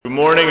Good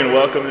morning and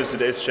welcome to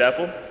today's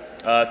chapel.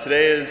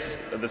 Today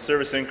is the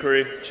Service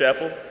Inquiry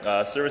Chapel.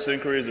 Service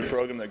Inquiry is a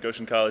program that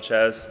Goshen College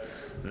has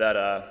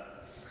that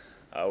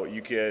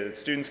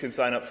students can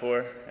sign up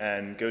for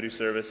and go do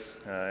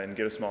service and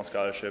get a small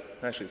scholarship.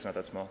 Actually, it's not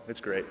that small.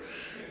 It's great.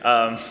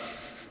 So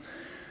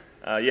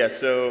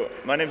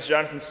my name is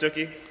Jonathan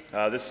Stuckey.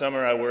 This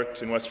summer I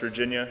worked in West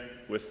Virginia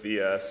with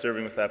the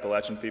Serving with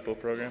Appalachian People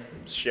program.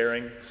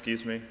 Sharing,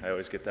 excuse me. I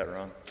always get that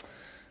wrong.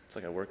 It's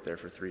like I worked there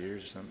for 3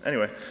 years or something.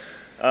 Anyway.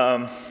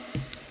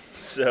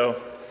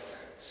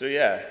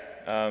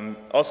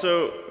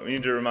 Also, we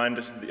need to remind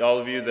all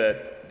of you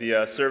that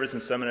the service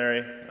and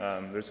seminary,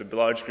 there's a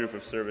large group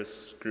of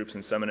service groups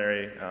and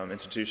seminary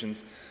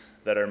institutions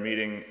that are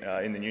meeting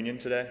in the Union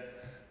today,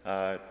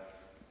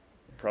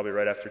 probably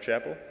right after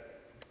chapel.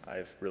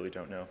 I really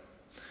don't know.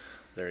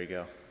 There you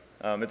go.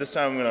 At this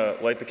time, I'm going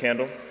to light the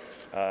candle.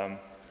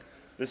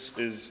 This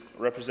is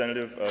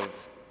representative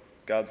of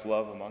God's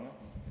love among us.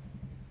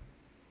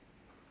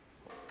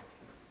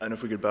 And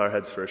if we could bow our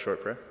heads for a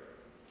short prayer.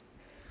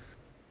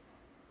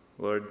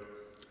 Lord,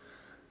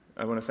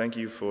 I want to thank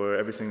you for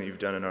everything that you've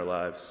done in our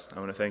lives. I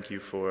want to thank you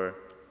for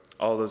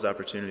all those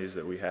opportunities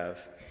that we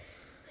have.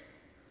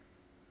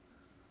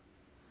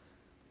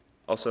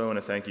 Also, I want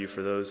to thank you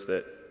for those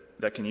that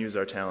can use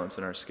our talents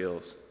and our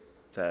skills,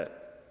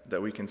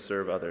 that we can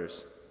serve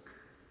others.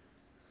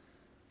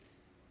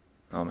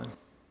 Amen.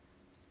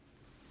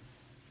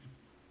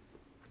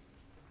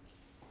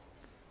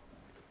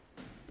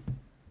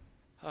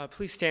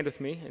 Please stand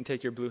with me and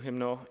take your blue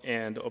hymnal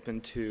and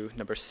open to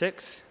number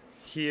 6,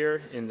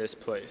 Here in This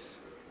Place.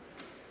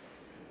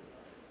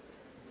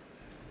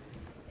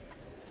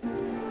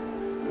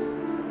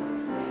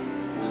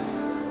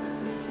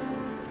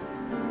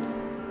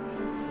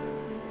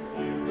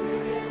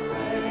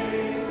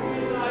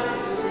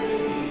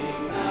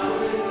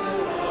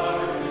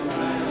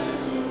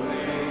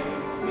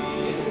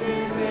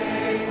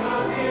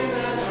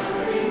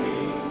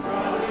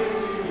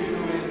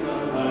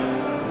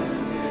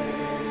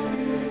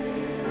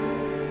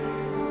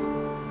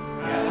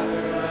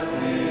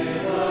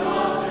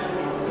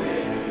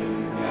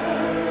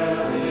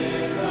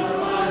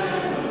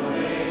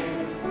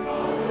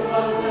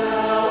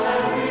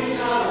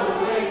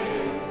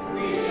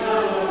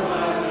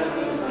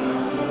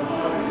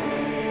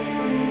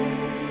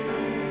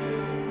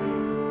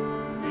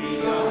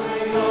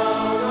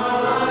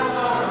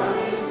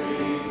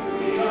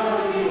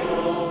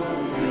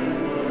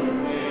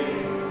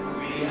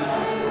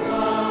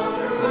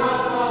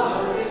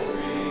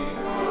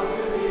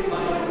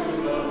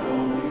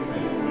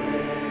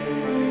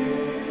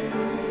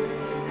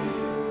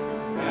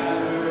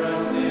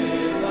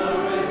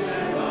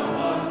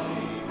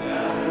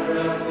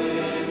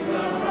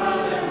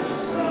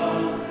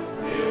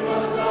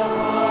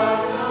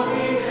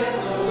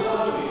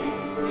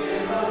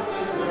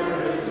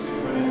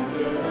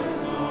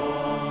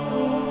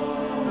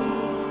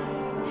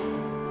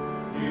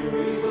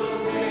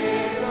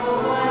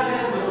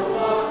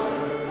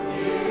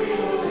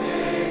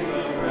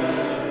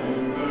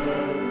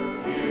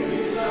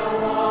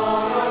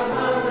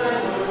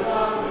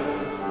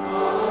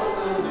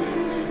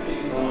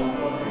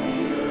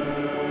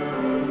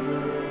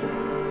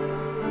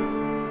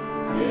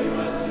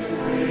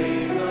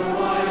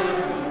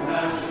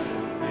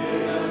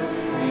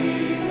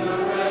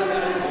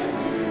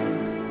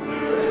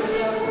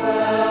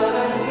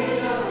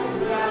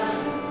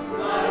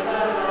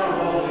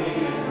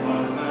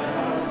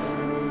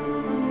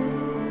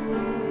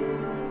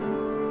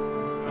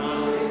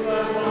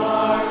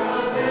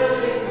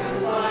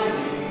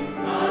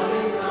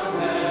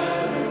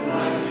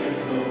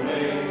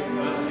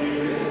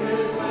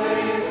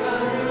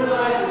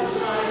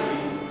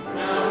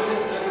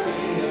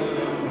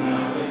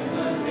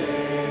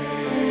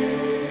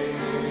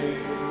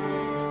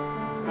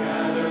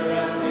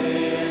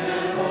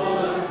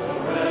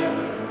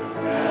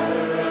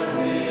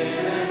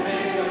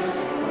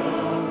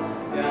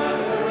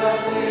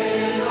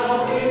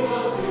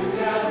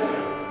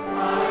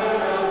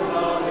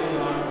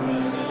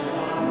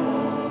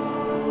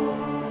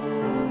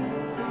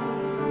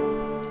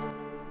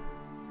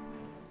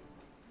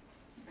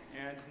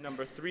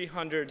 Number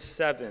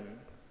 307,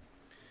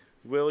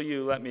 Will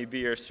You Let Me Be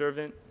Your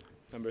Servant?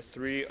 Number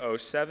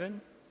 307.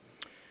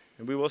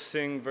 And we will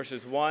sing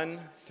verses 1,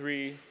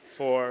 3,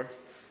 4,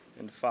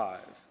 and 5.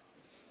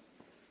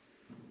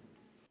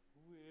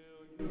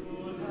 Will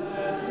you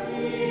let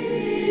me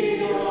be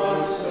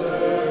your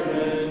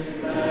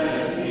servant?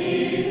 Let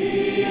me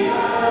be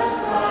as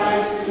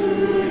Christ to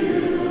you.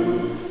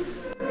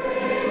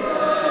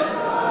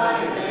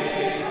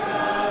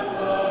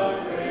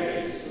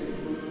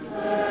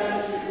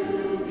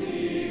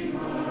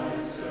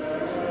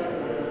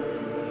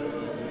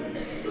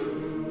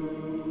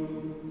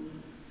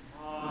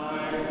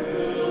 I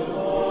will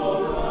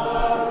hold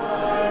up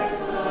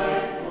Christ's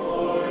light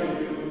for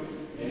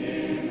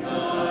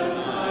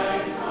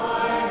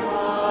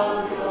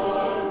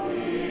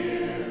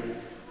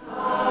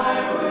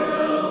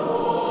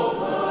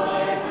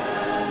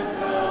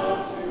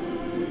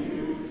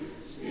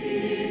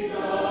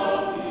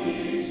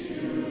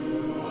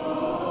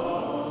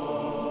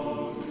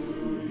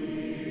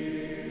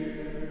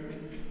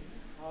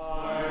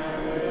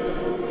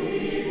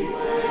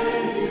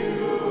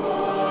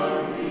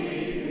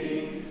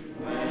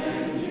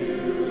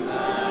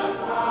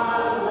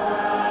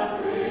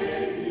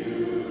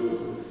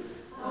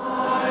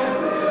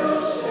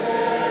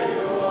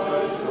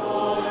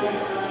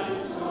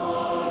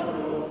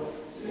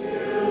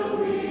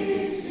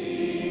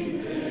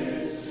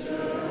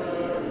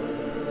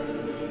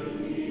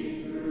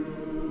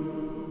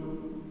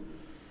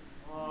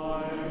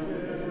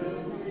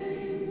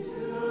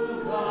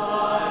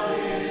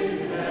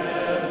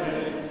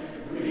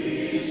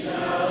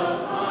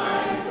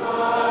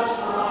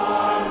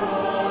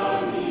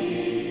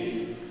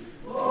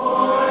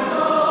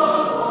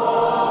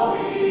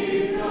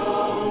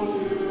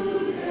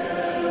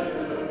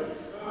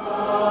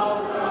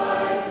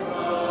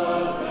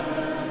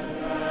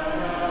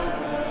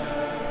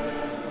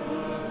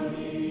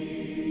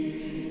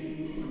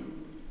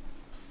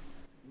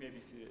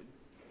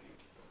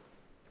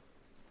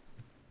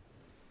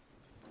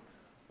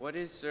What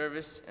is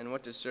service and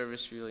what does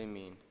service really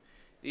mean?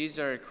 These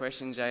are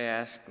questions I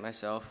ask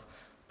myself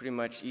pretty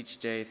much each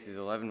day through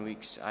the 11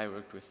 weeks I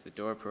worked with the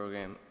DOOR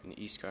program in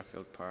East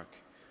Garfield Park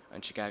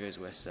on Chicago's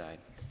west side.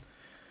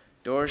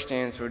 DOOR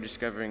stands for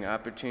Discovering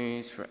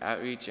Opportunities for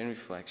Outreach and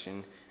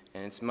Reflection,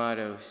 and its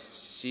motto,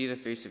 See the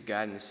Face of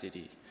God in the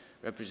City,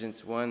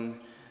 represents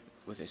one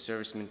with a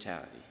service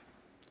mentality.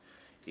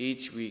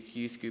 Each week,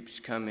 youth groups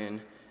come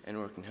in and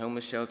work in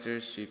homeless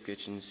shelters, soup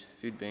kitchens,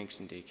 food banks,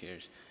 and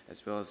daycares,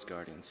 as well as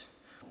gardens.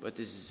 But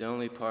this is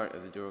only part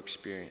of the DOOR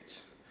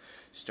experience.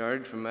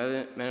 Started from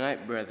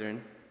Mennonite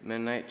brethren,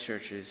 Mennonite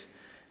churches,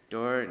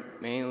 DOOR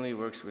mainly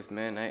works with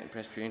Mennonite and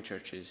Presbyterian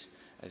churches,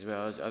 as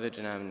well as other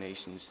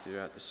denominations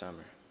throughout the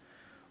summer.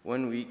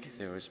 One week,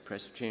 there was a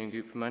Presbyterian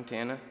group from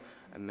Montana,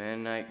 a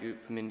Mennonite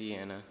group from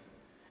Indiana,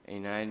 a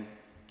United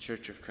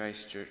Church of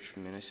Christ church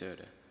from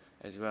Minnesota,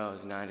 as well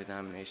as a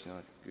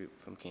non-denominational group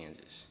from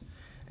Kansas,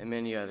 and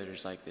many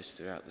others like this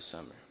throughout the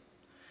summer.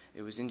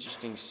 It was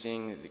interesting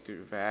seeing the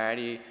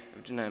variety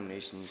of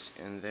denominations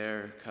and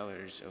their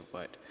colors of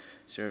what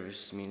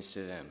service means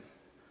to them.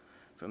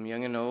 From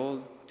young and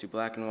old, to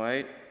black and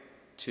white,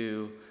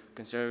 to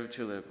conservative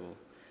to liberal,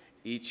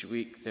 each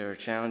week there are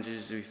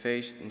challenges we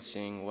faced in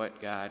seeing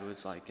what God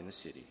was like in the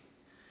city.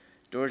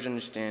 DOOR's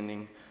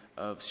understanding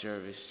of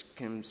service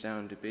comes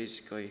down to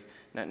basically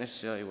not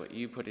necessarily what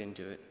you put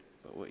into it,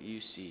 but what you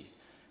see,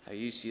 how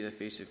you see the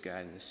face of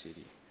God in the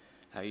city,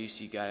 how you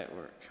see God at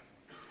work.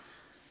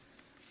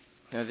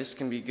 Now this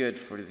can be good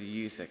for the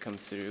youth that come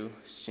through,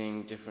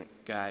 seeing different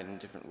God in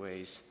different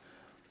ways,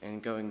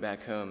 and going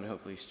back home and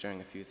hopefully stirring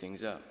a few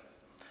things up.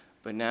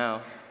 But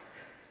now,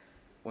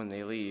 when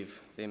they leave,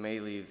 they may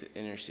leave the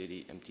inner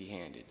city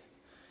empty-handed.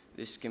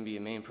 This can be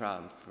a main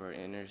problem for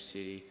inner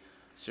city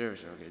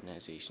service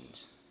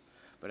organizations.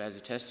 But as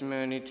a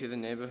testimony to the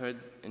neighborhood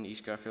in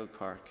East Garfield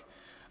Park,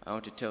 I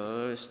want to tell a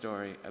little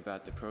story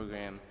about the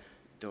program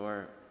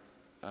DOOR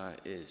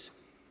is.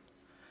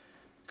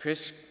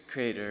 Chris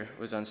Crater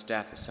was on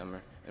staff this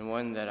summer, and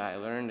one that I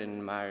learned and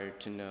admired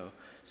to know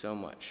so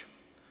much.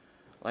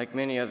 Like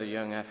many other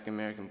young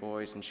African-American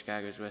boys in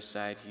Chicago's west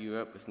side, he grew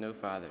up with no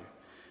father.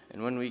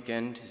 And one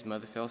weekend, his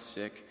mother fell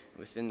sick, and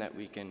within that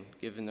weekend,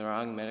 given the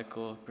wrong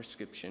medical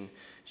prescription,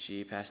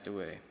 she passed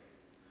away.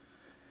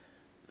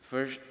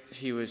 First,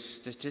 he was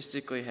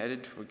statistically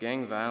headed for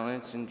gang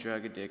violence and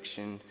drug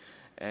addiction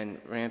and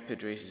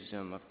rampant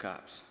racism of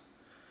cops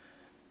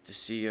to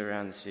see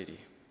around the city.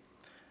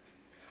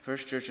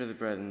 First Church of the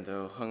Brethren,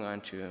 though, hung on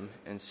to him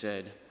and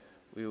said,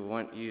 "We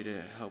want you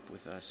to help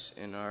with us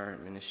in our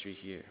ministry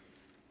here."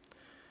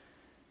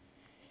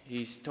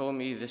 He's told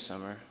me this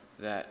summer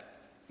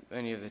that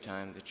many of the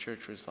time the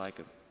church was like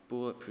a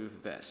bulletproof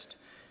vest.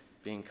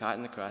 Being caught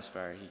in the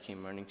crossfire, he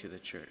came running to the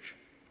church.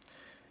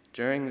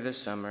 During the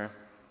summer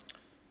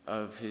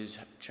of his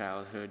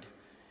childhood,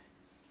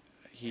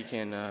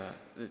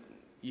 the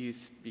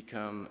youth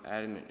become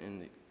adamant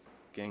in the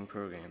gang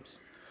programs,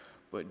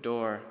 but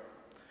DOOR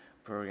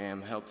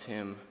program helped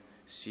him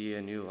see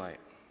a new light.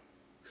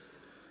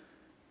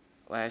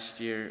 Last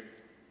year,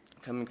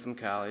 going to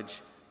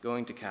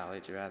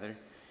college,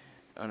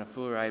 on a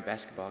full-ride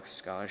basketball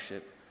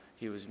scholarship,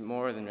 he was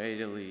more than ready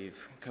to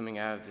leave, coming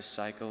out of this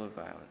cycle of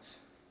violence.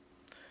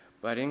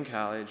 But in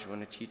college,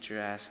 when a teacher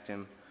asked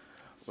him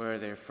where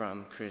they're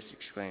from, Chris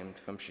exclaimed,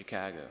 "From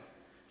Chicago."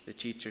 The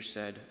teacher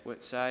said,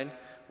 "What side?"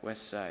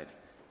 "West side."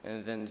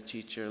 And then the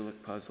teacher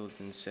looked puzzled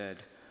and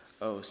said,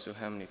 "Oh, so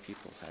how many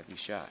people have you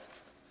shot?"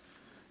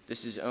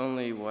 This is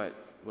only what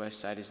West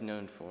Side is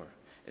known for.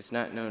 It's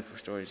not known for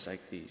stories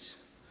like these.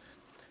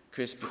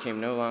 Chris became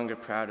no longer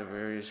proud of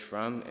where he was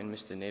from and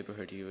missed the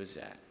neighborhood he was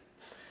at.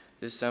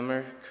 This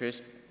summer,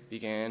 Chris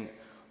began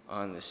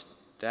on the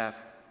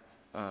staff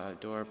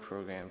DOOR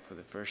program for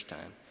the first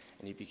time,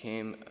 and he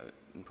became an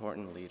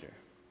important leader.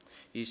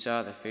 He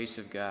saw the face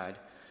of God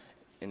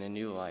in a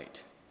new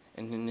light,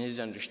 and in his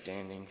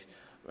understanding,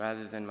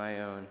 rather than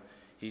my own,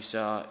 he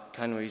saw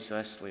Conway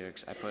West's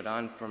lyrics, "I put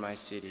on for my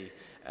city,"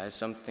 as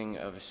something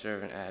of a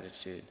servant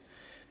attitude,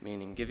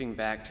 meaning giving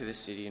back to the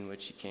city in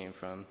which he came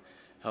from,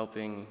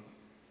 helping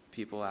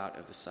people out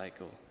of the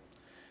cycle.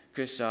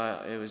 Chris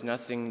saw it was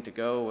nothing to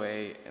go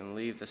away and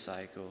leave the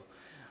cycle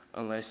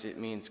unless it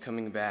means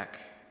coming back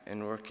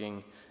and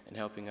working and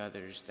helping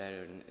others that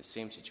are in the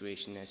same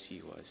situation as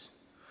he was,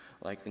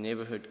 like the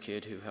neighborhood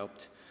kid who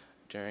helped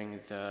during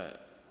the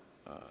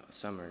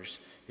summers,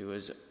 who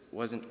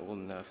wasn't old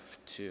enough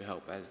to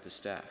help as the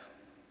staff.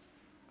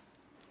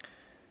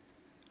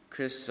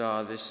 Chris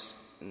saw this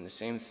in the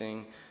same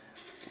thing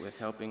with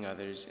helping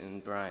others in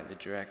Brian, the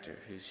director,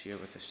 who's here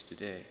with us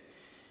today.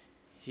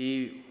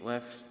 He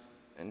left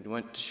and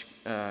went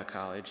to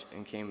college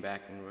and came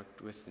back and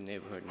worked with the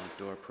neighborhood in the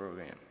DOOR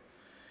program.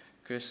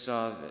 Chris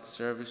saw that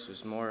service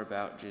was more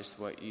about just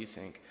what you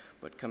think,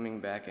 but coming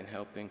back and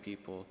helping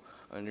people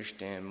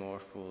understand more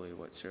fully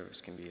what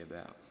service can be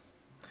about.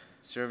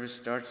 Service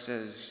starts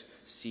as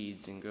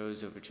seeds and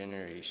grows over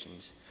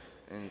generations,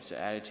 and it's an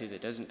attitude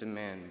that doesn't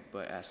demand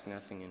but asks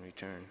nothing in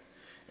return.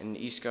 In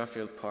East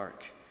Garfield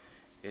Park,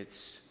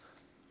 it's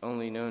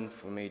only known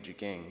for major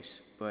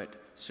gangs, but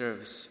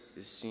service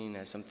is seen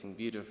as something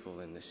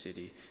beautiful in the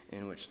city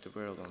in which the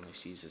world only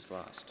sees as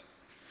lost.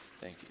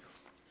 Thank you.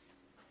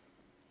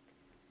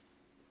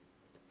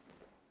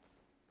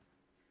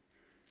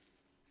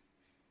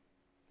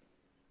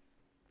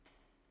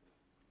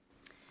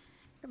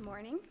 Good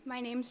morning.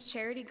 My name's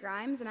Charity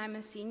Grimes, and I'm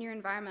a senior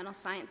environmental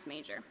science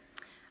major.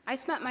 I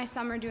spent my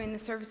summer doing the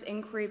service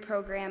inquiry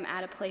program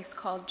at a place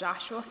called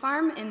Joshua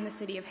Farm in the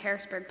city of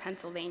Harrisburg,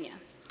 Pennsylvania.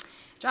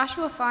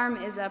 Joshua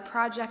Farm is a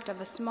project of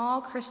a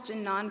small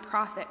Christian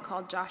nonprofit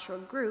called Joshua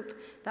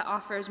Group that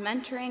offers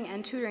mentoring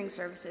and tutoring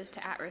services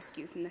to at-risk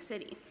youth in the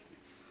city.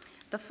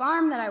 The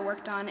farm that I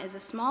worked on is a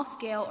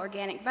small-scale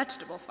organic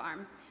vegetable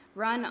farm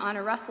run on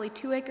a roughly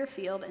 2-acre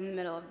field in the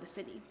middle of the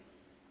city.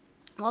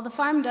 While the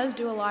farm does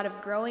do a lot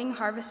of growing,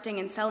 harvesting,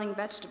 and selling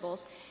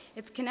vegetables,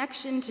 its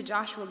connection to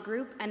Joshua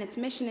Group and its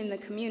mission in the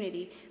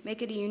community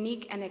make it a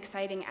unique and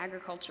exciting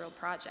agricultural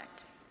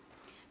project.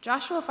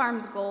 Joshua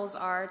Farm's goals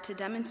are to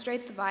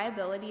demonstrate the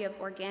viability of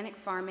organic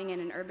farming in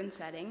an urban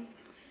setting,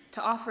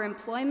 to offer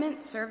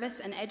employment, service,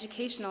 and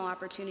educational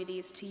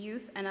opportunities to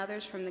youth and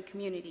others from the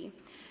community,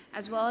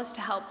 as well as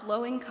to help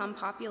low-income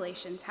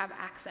populations have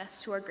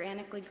access to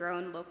organically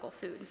grown local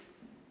food.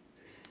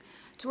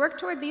 To work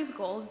toward these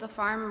goals, the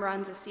farm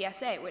runs a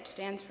CSA, which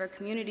stands for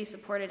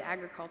Community-Supported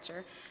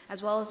Agriculture,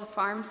 as well as a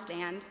farm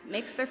stand,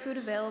 makes their food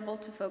available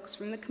to folks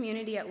from the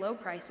community at low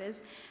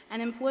prices,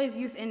 and employs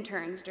youth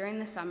interns during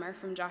the summer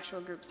from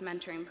Joshua Group's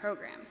mentoring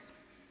programs.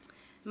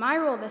 My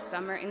role this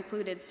summer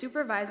included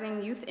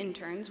supervising youth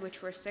interns,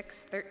 which were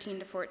 6 13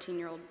 to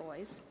 14-year-old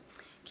boys,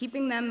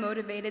 keeping them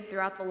motivated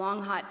throughout the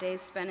long, hot days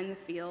spent in the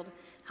field,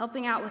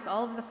 helping out with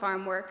all of the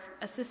farm work,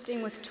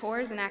 assisting with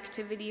tours and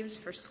activities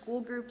for school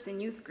groups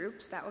and youth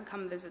groups that would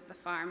come visit the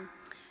farm,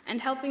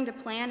 and helping to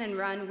plan and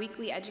run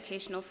weekly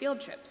educational field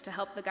trips to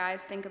help the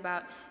guys think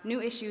about new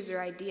issues or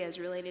ideas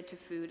related to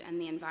food and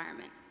the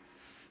environment.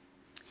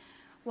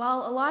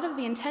 While a lot of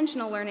the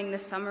intentional learning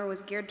this summer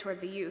was geared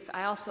toward the youth,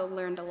 I also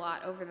learned a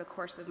lot over the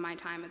course of my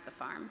time at the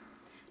farm.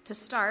 To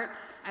start,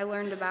 I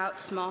learned about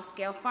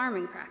small-scale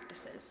farming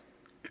practices.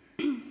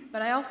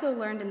 But I also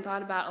learned and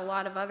thought about a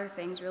lot of other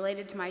things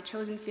related to my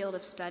chosen field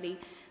of study,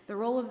 the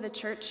role of the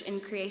church in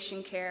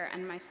creation care,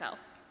 and myself.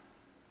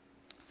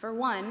 For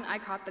one, I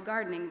caught the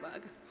gardening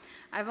bug.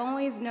 I've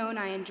always known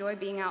I enjoy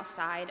being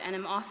outside and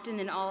am often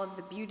in awe of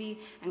the beauty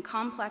and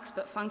complex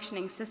but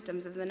functioning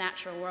systems of the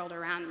natural world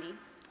around me.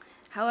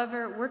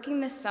 However,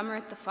 working this summer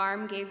at the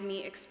farm gave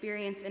me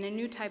experience in a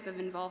new type of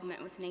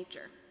involvement with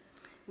nature.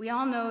 We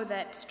all know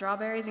that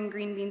strawberries and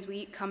green beans we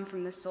eat come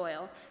from the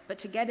soil, but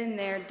to get in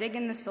there, dig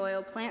in the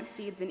soil, plant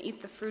seeds, and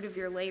eat the fruit of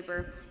your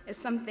labor is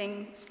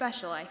something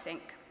special, I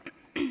think,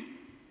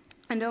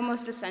 and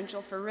almost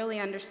essential for really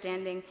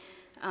understanding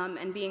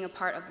and being a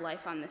part of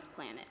life on this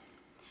planet.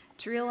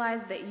 To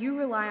realize that you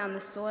rely on the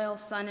soil,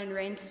 sun, and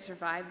rain to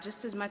survive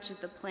just as much as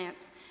the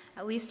plants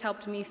at least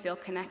helped me feel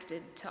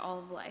connected to all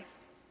of life.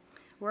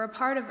 We're a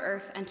part of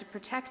Earth, and to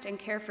protect and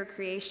care for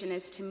creation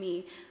is, to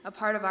me, a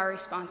part of our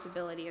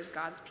responsibility as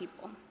God's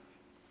people.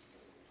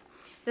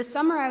 This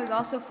summer, I was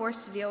also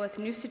forced to deal with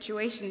new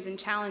situations and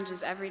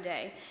challenges every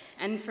day,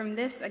 and from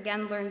this,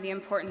 again, learned the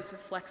importance of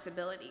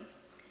flexibility.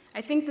 I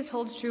think this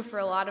holds true for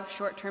a lot of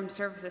short-term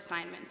service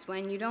assignments,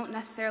 when you don't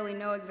necessarily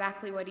know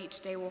exactly what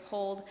each day will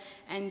hold,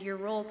 and your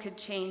role could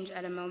change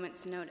at a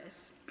moment's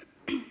notice.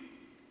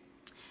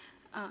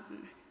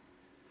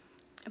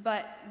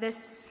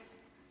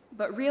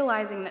 But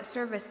realizing that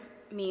service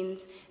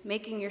means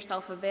making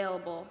yourself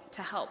available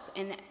to help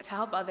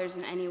others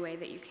in any way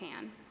that you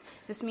can.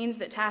 This means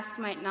that tasks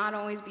might not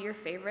always be your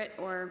favorite,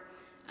 or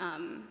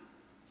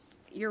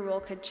your role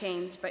could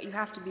change, but you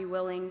have to be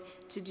willing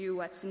to do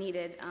what's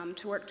needed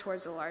to work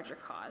towards a larger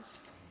cause.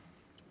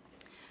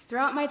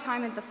 Throughout my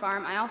time at the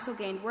farm, I also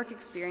gained work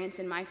experience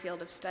in my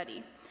field of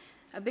study.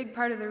 A big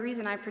part of the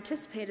reason I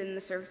participated in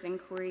the service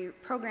inquiry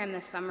program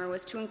this summer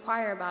was to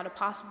inquire about a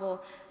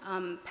possible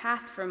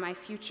path for my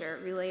future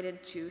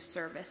related to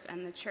service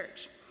and the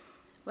church.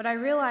 What I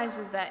realized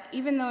is that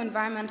even though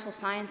environmental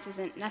science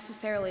isn't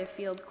necessarily a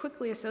field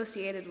quickly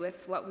associated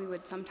with what we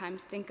would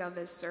sometimes think of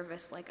as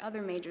service like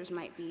other majors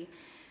might be,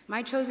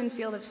 my chosen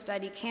field of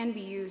study can be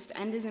used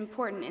and is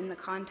important in the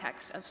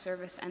context of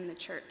service and the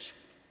church.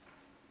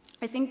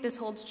 I think this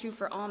holds true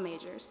for all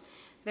majors.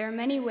 There are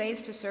many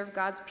ways to serve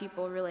God's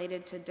people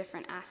related to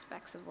different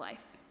aspects of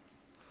life.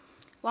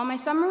 While my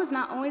summer was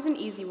not always an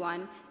easy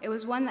one, it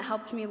was one that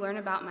helped me learn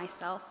about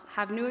myself,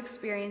 have new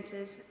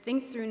experiences,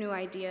 think through new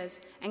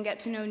ideas, and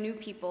get to know new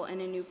people in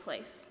a new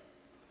place.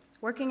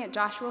 Working at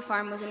Joshua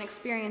Farm was an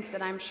experience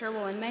that I'm sure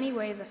will in many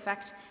ways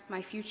affect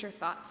my future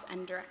thoughts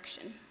and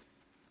direction.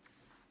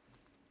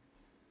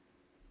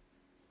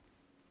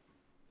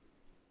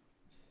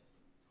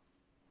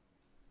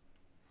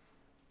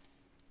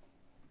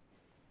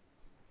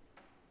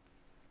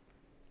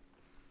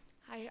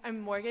 Hi,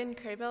 I'm Morgan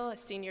Kraybill, a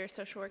senior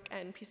social work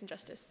and peace and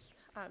justice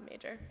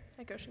major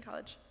at Goshen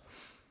College.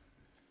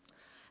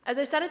 As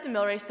I said at the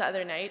mill race the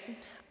other night,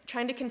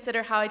 trying to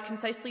consider how I'd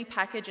concisely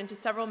package into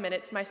several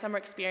minutes my summer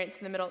experience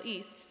in the Middle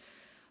East,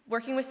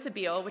 working with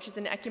Sabeel, which is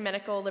an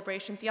ecumenical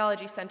liberation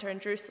theology center in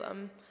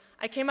Jerusalem,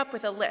 I came up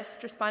with a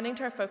list responding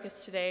to our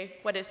focus today,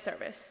 what is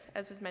service,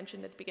 as was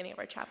mentioned at the beginning of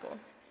our chapel.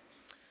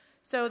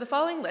 So the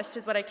following list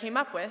is what I came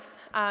up with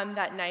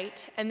that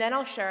night, and then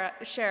I'll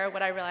share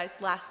what I realized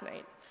last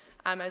night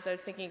as I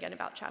was thinking again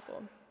about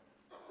chapel.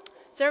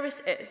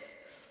 Service is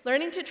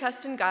learning to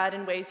trust in God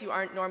in ways you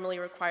aren't normally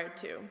required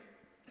to.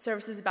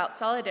 Service is about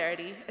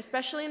solidarity,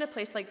 especially in a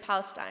place like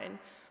Palestine,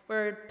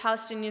 where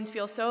Palestinians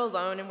feel so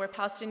alone and where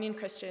Palestinian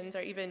Christians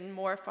are even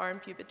more far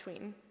and few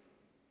between.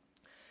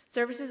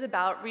 Service is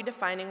about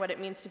redefining what it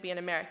means to be an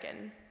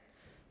American.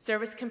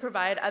 Service can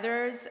provide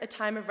others a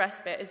time of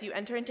respite as you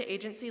enter into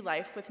agency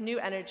life with new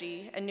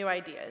energy and new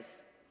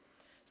ideas.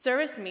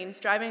 Service means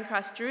driving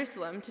across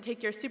Jerusalem to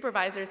take your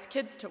supervisor's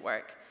kids to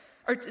work,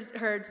 or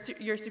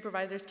your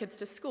supervisor's kids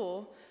to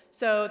school,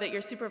 so that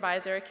your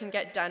supervisor can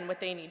get done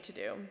what they need to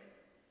do.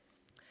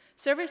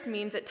 Service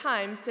means at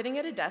times sitting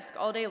at a desk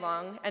all day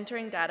long,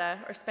 entering data,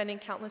 or spending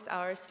countless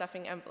hours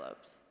stuffing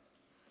envelopes.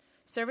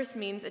 Service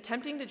means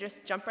attempting to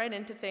just jump right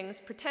into things,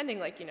 pretending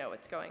like you know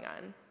what's going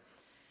on.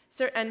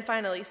 And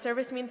finally,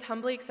 service means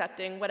humbly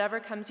accepting whatever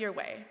comes your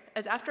way,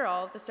 as after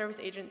all, the service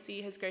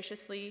agency has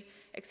graciously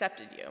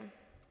accepted you.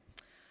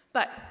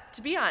 But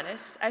to be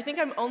honest, I think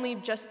I'm only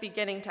just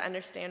beginning to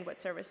understand what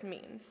service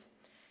means.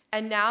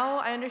 And now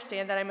I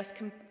understand that I must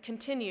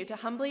continue to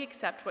humbly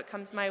accept what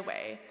comes my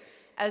way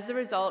as the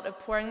result of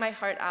pouring my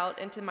heart out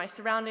into my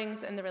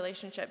surroundings and the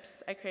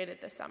relationships I created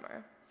this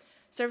summer.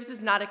 Service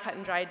is not a cut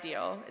and dry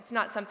deal. It's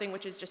not something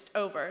which is just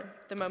over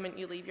the moment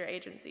you leave your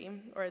agency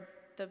or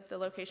the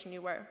location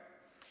you were.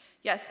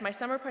 Yes, my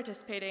summer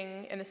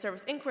participating in the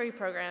service inquiry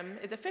program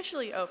is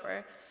officially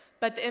over,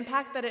 but the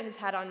impact that it has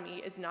had on me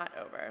is not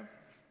over.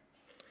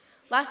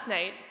 Last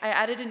night, I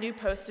added a new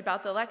post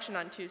about the election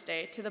on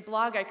Tuesday to the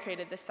blog I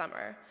created this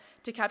summer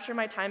to capture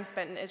my time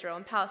spent in Israel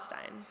and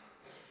Palestine.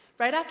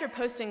 Right after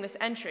posting this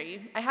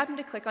entry, I happened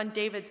to click on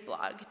David's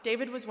blog.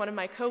 David was one of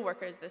my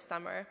co-workers this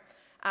summer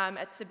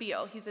at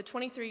Sabeel. He's a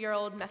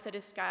 23-year-old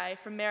Methodist guy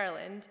from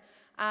Maryland,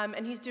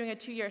 and he's doing a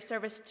 2-year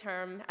service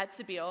term at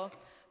Sabeel,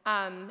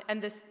 and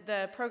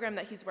the program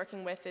that he's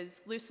working with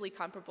is loosely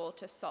comparable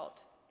to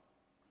SALT.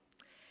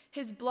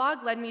 His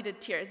blog led me to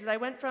tears as I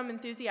went from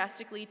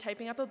enthusiastically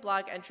typing up a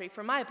blog entry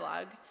for my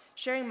blog,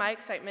 sharing my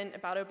excitement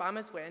about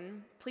Obama's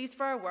win, pleased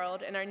for our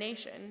world and our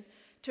nation,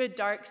 to a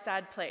dark,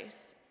 sad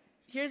place.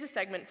 Here's a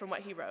segment from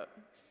what he wrote.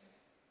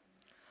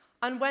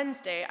 On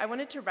Wednesday, I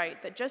wanted to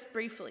write that just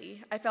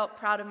briefly, I felt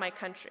proud of my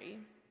country.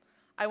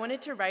 I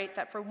wanted to write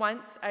that for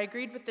once, I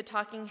agreed with the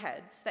talking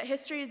heads, that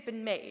history has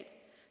been made,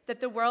 that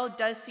the world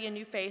does see a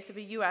new face of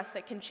a U.S.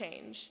 that can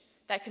change,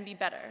 that can be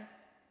better.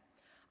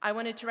 I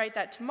wanted to write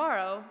that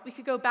tomorrow we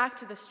could go back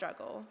to the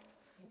struggle,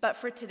 but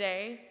for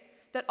today,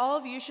 that all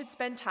of you should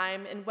spend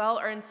time in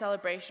well-earned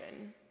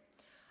celebration.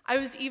 I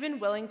was even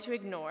willing to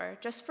ignore,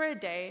 just for a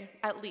day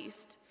at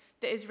least,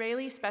 the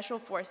Israeli special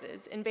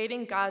forces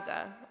invading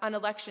Gaza on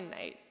election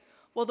night,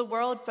 while the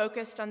world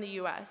focused on the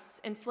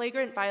U.S. in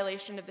flagrant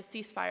violation of the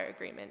ceasefire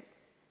agreement.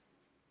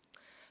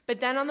 But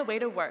then on the way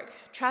to work,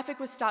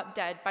 traffic was stopped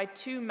dead by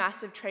 2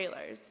 massive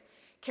trailers,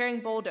 carrying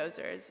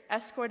bulldozers,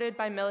 escorted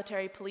by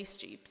military police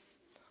jeeps.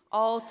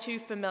 All too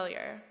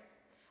familiar.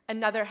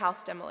 Another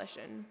house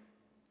demolition.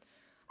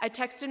 I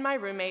texted my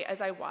roommate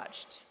as I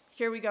watched.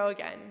 Here we go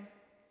again.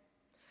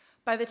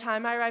 By the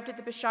time I arrived at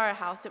the Bashara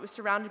house, it was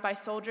surrounded by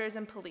soldiers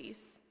and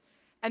police,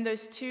 and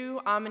those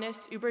 2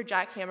 ominous Uber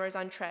jackhammers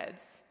on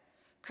treads,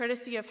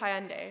 courtesy of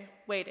Hyundai,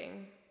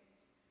 waiting.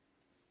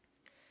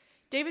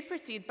 David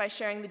proceeded by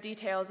sharing the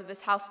details of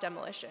this house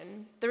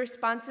demolition, the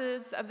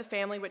responses of the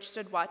family which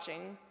stood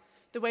watching,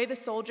 the way the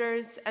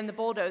soldiers and the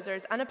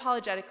bulldozers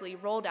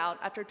unapologetically rolled out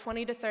after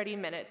 20 to 30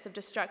 minutes of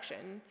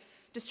destruction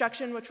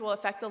which will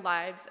affect the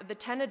lives of the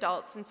 10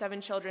 adults and 7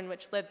 children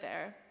which lived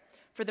there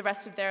for the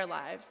rest of their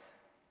lives.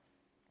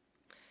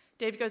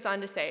 David goes on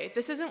to say,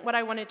 this isn't what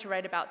I wanted to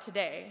write about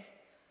today,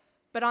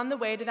 but on the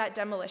way to that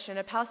demolition,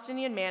 a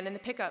Palestinian man in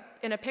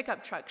a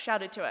pickup truck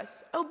shouted to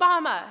us,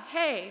 "Obama,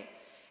 hey!"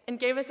 and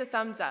gave us a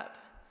thumbs up.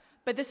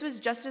 But this was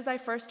just as I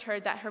first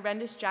heard that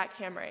horrendous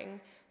jackhammering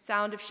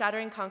sound of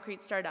shattering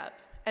concrete start up,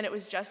 and it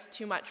was just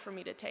too much for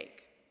me to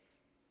take.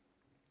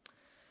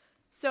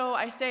 So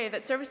I say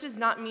that service does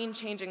not mean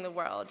changing the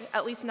world,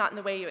 at least not in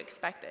the way you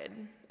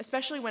expected,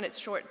 especially when it's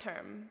short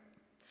term.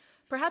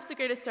 Perhaps the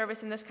greatest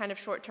service in this kind of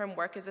short-term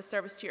work is a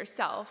service to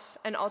yourself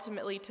and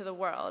ultimately to the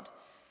world,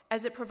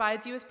 as it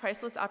provides you with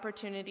priceless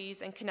opportunities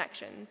and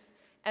connections,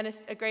 and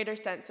a greater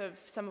sense of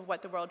some of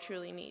what the world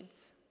truly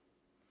needs.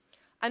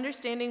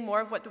 Understanding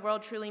more of what the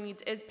world truly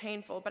needs is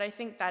painful, but I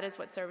think that is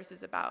what service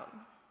is about.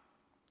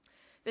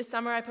 This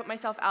summer, I put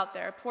myself out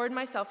there, poured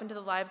myself into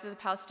the lives of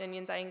the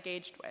Palestinians I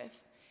engaged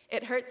with.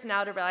 It hurts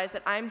now to realize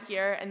that I'm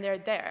here and they're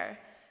there,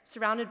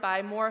 surrounded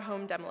by more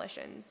home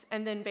demolitions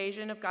and the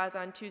invasion of Gaza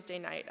on Tuesday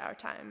night, our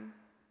time.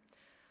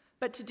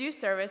 But to do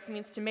service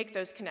means to make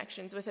those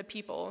connections with a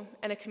people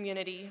and a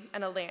community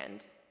and a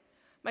land.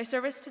 My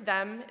service to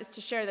them is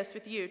to share this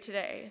with you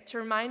today, to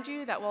remind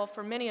you that while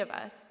for many of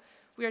us,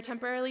 we are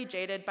temporarily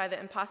jaded by the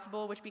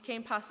impossible which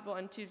became possible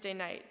on Tuesday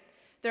night,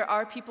 there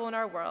are people in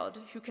our world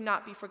who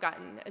cannot be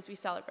forgotten as we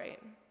celebrate.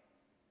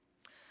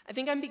 I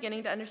think I'm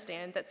beginning to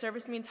understand that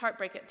service means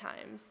heartbreak at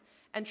times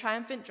and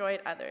triumphant joy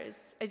at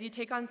others as you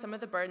take on some of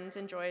the burdens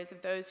and joys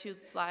of those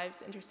whose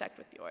lives intersect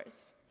with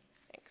yours.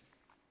 Thanks.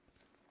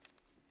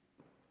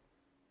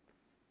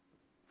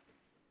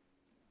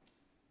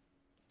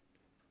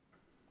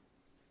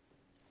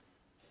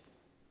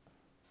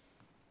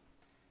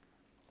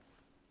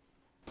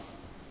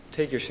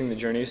 Take your Sing the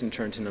Journeys and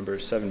turn to number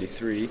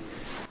 73.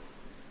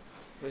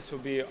 This will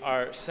be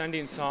our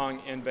sending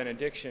song and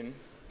benediction,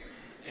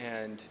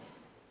 and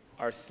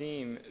our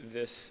theme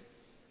this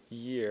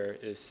year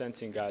is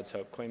sensing God's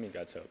hope, claiming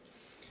God's hope.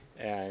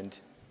 And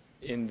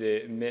in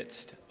the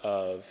midst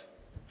of,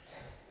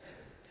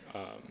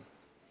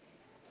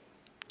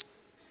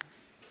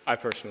 I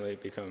personally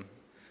become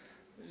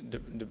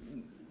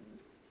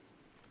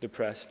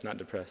depressed, not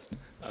depressed,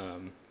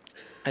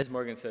 as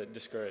Morgan said,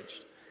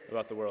 discouraged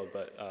about the world,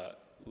 but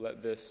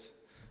let this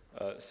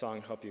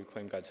song help you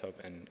claim God's hope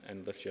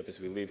and lift you up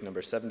as we leave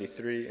number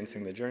 73 and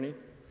sing the journey.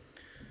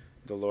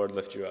 The Lord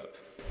lift you up.